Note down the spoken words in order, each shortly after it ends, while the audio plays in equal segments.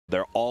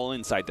They're all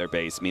inside their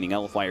base, meaning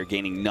LFY are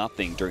gaining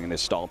nothing during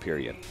this stall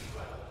period.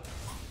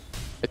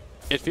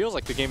 It feels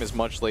like the game is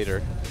much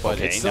later, but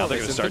okay, it's still now they're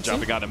going to start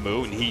jumping on a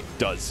Moo, and he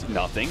does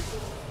nothing.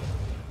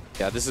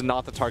 Yeah, this is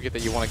not the target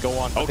that you want to go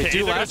on. But Okay, they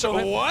do lasso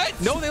him. What?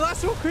 No, they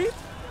lasso creep.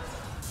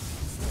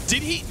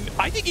 Did he?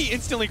 I think he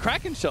instantly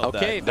kraken shelled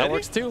that. Okay, that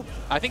works too.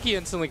 I think he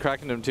instantly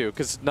krakened him too,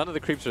 because none of the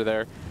creeps are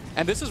there.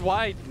 And this is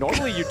why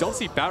normally you don't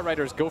see Bat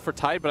Riders go for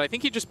Tide, but I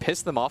think he just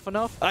pissed them off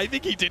enough. I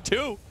think he did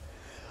too.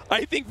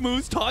 I think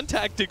Moo's taunt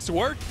tactics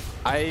work.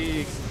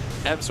 I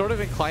am sort of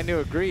inclined to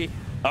agree.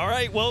 All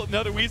right, well,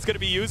 another weed's going to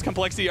be used.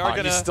 Complexity are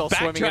going to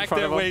backtrack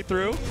their way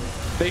through.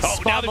 They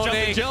now the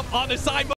jump jump on the side.